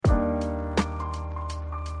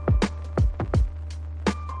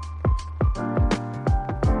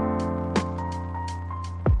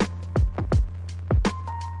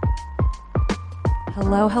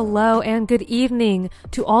Hello, hello, and good evening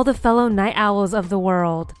to all the fellow night owls of the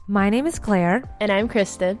world. My name is Claire. And I'm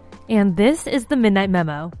Kristen. And this is the Midnight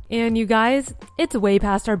Memo. And you guys, it's way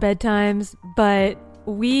past our bedtimes, but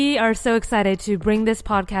we are so excited to bring this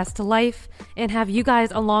podcast to life and have you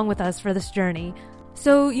guys along with us for this journey.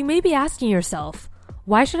 So you may be asking yourself,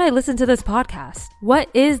 why should I listen to this podcast? What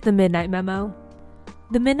is the Midnight Memo?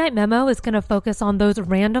 The Midnight Memo is going to focus on those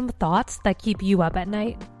random thoughts that keep you up at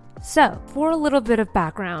night. So, for a little bit of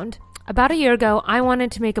background, about a year ago, I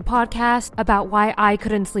wanted to make a podcast about why I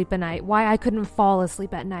couldn't sleep at night, why I couldn't fall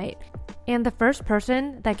asleep at night. And the first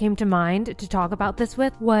person that came to mind to talk about this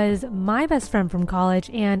with was my best friend from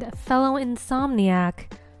college and fellow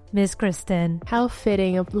insomniac, Miss Kristen. How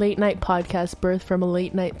fitting, a late night podcast birthed from a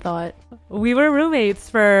late night thought. We were roommates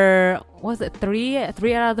for, three out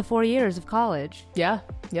of the 4 years of college? Yeah,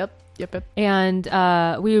 yep. And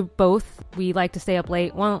we like to stay up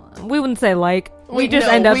late. Well, we wouldn't say we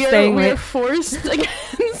end up staying late. We're forced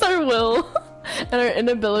against our will and our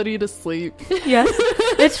inability to sleep. Yes,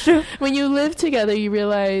 it's true. When you live together, you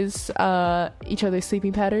realize each other's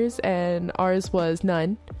sleeping patterns, and ours was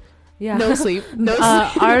none. Yeah. No sleep. No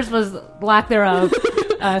sleep. Ours was lack thereof.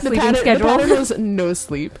 Sleeping schedule. The pattern was no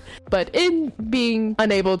sleep. But in being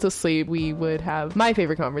unable to sleep, we would have my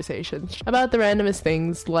favorite conversations about the randomest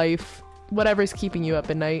things, life, whatever's keeping you up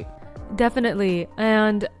at night. Definitely.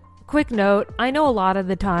 And quick note, I know a lot of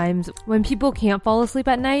the times when people can't fall asleep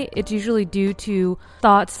at night, it's usually due to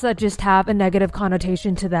thoughts that just have a negative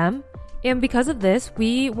connotation to them. And because of this,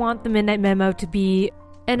 we want the Midnight Memo to be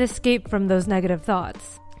an escape from those negative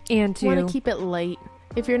thoughts. And to want to keep it light.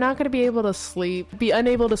 If you're not going to be able to sleep, be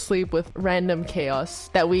unable to sleep with random chaos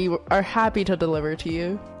that we are happy to deliver to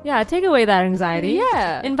you. Yeah, take away that anxiety.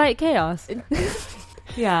 Yeah. Invite chaos.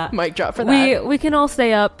 Yeah. Mic drop for that. We can all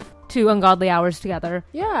stay up to ungodly hours together.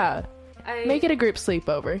 Yeah. Make it a group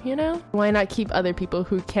sleepover, you know? Why not keep other people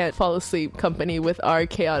who can't fall asleep company with our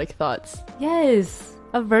chaotic thoughts? Yes.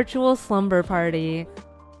 A virtual slumber party.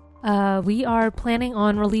 We are planning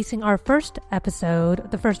on releasing our first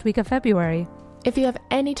episode the first week of February. If you have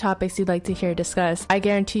any topics you'd like to hear discussed, I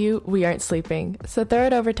guarantee you we aren't sleeping. So throw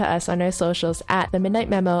it over to us on our socials at The Midnight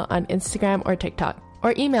Memo on Instagram or TikTok.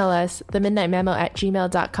 Or email us,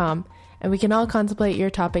 themidnightmemo@gmail.com, and we can all contemplate your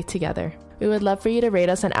topic together. We would love for you to rate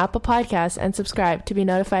us on Apple Podcasts and subscribe to be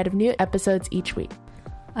notified of new episodes each week.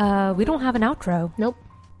 We don't have an outro. Nope.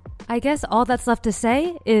 I guess all that's left to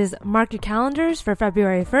say is mark your calendars for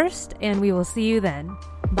February 1st, and we will see you then.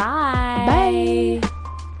 Bye! Bye!